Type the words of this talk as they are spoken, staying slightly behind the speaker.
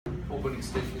opening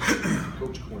statement,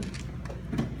 Coach Quinn.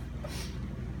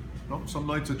 No, some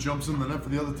nights it jumps in the net for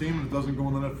the other team and it doesn't go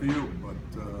in the net for you, but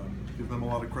give them a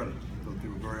lot of credit. I thought they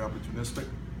were very opportunistic.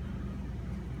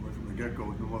 Right from the get-go,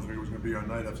 we didn't think it was going to be our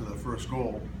night after that first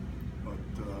goal. But,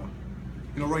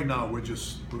 you know, right now we're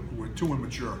too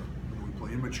immature. You know, we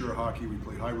play immature hockey, we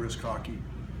play high-risk hockey.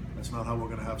 That's not how we're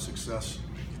going to have success.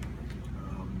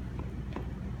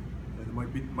 And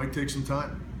it might take some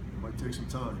time. It might take some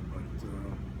time, but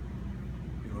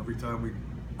you know, every time we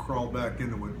crawled back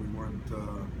into it, we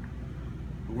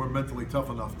weren't mentally tough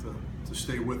enough to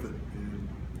stay with it and,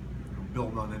 you know,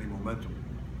 build on any momentum.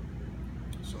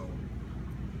 So,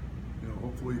 you know,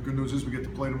 hopefully, the good news is we get to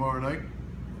play tomorrow night,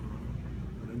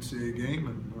 an NCAA game,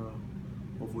 and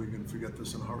hopefully we can forget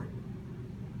this in a hurry.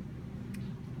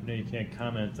 I know you can't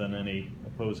comment on any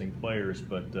opposing players,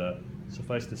 but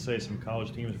suffice to say, some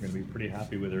college teams are going to be pretty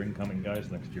happy with their incoming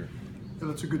guys next year. Yeah,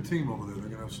 that's a good team over there. They're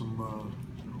going to have some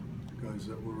you know, guys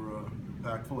that were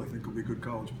impactful. I think will be good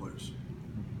college players.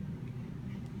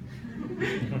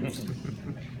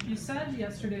 You said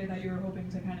yesterday that you were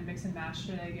hoping to kind of mix and match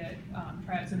today,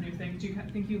 try out some new things. Do you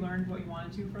think you learned what you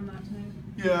wanted to from that tonight?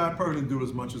 Yeah, I probably didn't do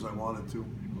as much as I wanted to,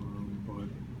 but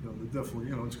you know, definitely,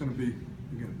 you know, it's going to be,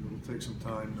 again, it'll take some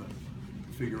time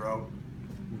to figure out,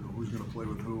 you know, who's going to play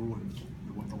with who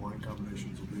and what the line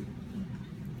combinations will be.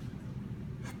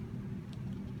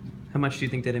 How much do you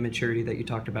think that immaturity that you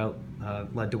talked about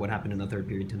led to what happened in the third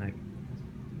period tonight?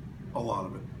 A lot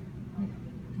of it.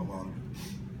 A lot of it.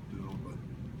 You know, but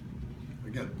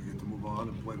again, we get to move on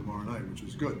and play tomorrow night, which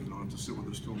is good. You don't have to sit with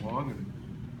us too long, and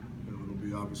you know, it'll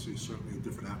be obviously certainly a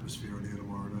different atmosphere in here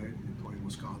tomorrow night. We're playing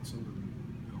Wisconsin, and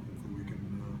you know, hopefully we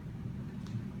can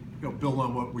you know, build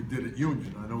on what we did at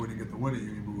Union. I know we didn't get the win at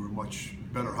Union, but we were a much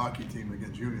better hockey team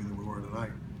against Union than we were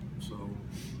tonight. So,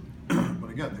 but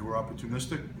again, they were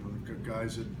opportunistic. You know, they've got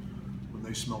guys that when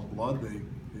they smell blood,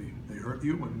 they hurt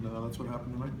you, and that's what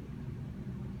happened tonight.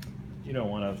 You don't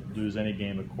want to lose any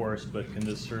game, of course, but can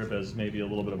this serve as maybe a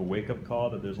little bit of a wake-up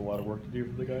call that there's a lot of work to do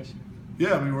for the guys?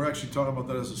 Yeah, I mean, we're actually talking about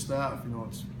that as a staff. You know,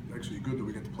 it's actually good that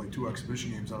we get to play 2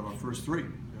 exhibition games out of our first 3. You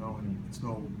know, and it's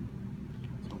no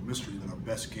mystery that our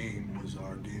best game was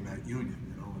our game at Union.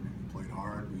 You know, I mean, we played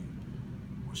hard, we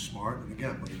were smart, and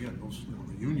again, those, you know,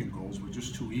 the Union goals were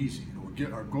just too easy. You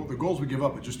know, the goals we give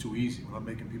up are just too easy. We're not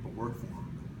making people work for them.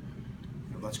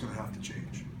 You know, that's going to have to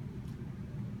change.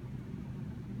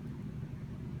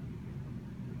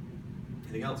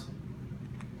 Anything else?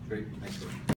 Great, thanks.